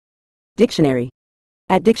Dictionary.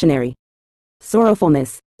 At dictionary.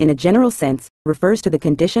 Sorrowfulness, in a general sense, refers to the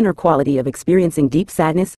condition or quality of experiencing deep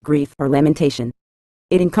sadness, grief, or lamentation.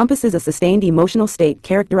 It encompasses a sustained emotional state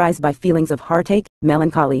characterized by feelings of heartache,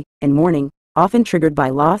 melancholy, and mourning, often triggered by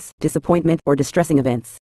loss, disappointment, or distressing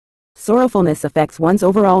events. Sorrowfulness affects one's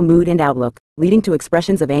overall mood and outlook, leading to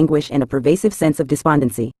expressions of anguish and a pervasive sense of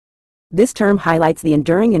despondency. This term highlights the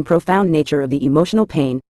enduring and profound nature of the emotional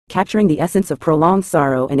pain, capturing the essence of prolonged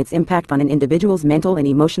sorrow and its impact on an individual's mental and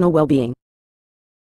emotional well-being.